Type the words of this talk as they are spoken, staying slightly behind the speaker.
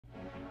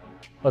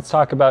Let's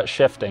talk about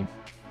shifting.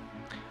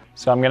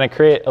 So I'm going to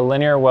create a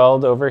linear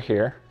weld over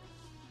here,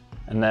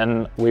 and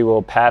then we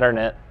will pattern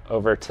it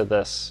over to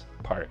this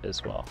part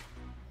as well.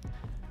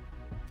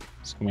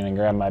 So I'm going to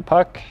grab my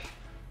puck,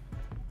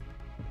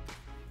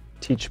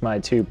 teach my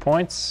 2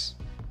 points,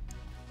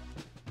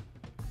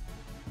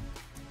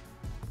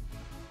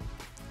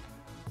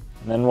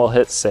 and then we'll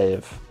hit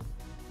save.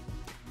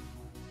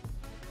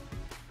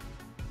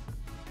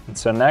 And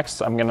so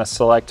next I'm going to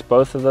select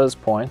both of those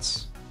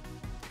points,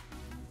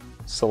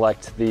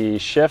 select the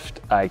shift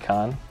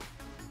icon,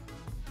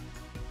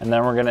 and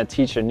then we're going to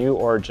teach a new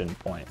origin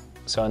point.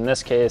 So in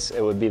this case,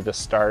 it would be the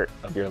start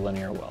of your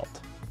linear weld.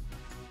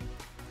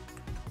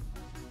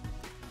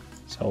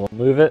 So we'll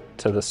move it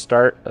to the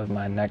start of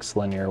my next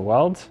linear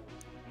weld.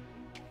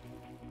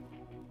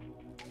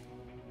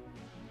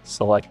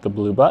 Select the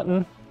blue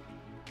button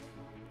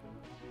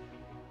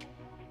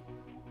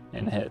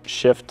and hit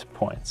shift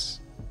points.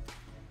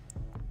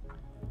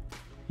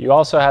 You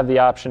also have the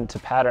option to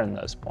pattern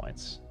those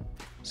points.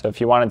 So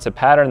if you wanted to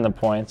pattern the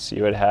points,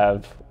 you would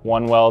have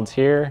 1 weld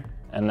here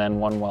and then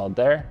 1 weld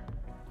there.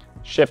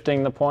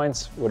 Shifting the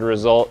points would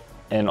result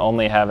in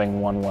only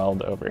having 1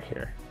 weld over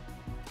here.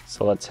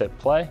 So let's hit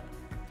play.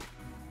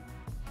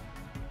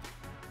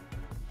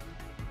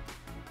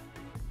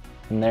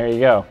 And there you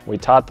go. We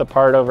taught the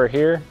part over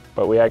here,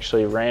 but we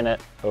actually ran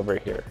it over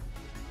here.